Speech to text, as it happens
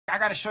I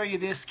got to show you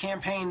this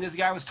campaign this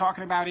guy was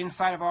talking about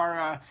inside of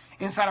our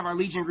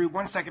Legion group.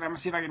 1 second, I'm gonna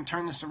see if I can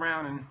turn this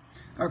around. And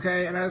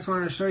okay, and I just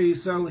wanted to show you.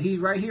 So he's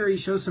right here. He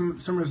shows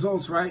some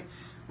results, right,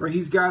 where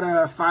he's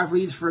got 5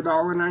 leads for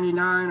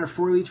 $1.99 or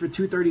 4 leads for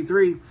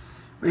 $2.33.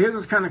 But here's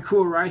what's kind of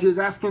cool, right? He was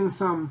asking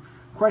some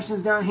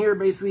questions down here,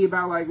 basically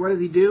about like what does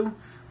he do.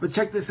 But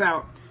check this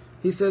out.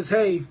 He says,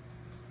 "Hey,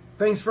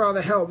 thanks for all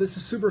the help. This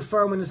is super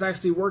fun when it's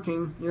actually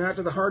working. You know,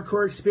 after the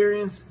hardcore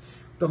experience,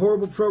 the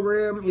horrible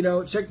program, you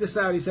know, check this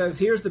out." He says,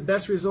 here's the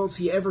best results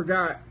he ever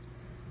got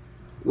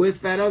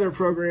with that other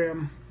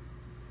program.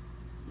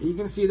 You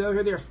can see those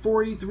right there,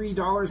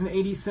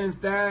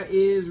 $43.80. That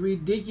is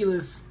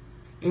ridiculous.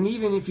 And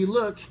even if you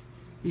look,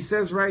 he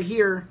says right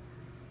here,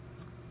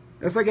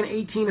 that's like an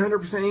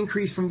 1,800%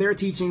 increase from their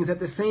teachings. At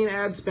the same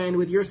ad spend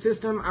with your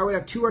system, I would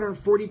have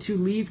 242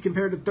 leads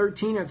compared to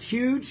 13. That's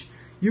huge.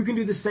 You can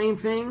do the same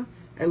thing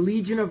at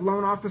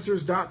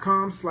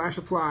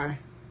legionofloanofficers.com/apply.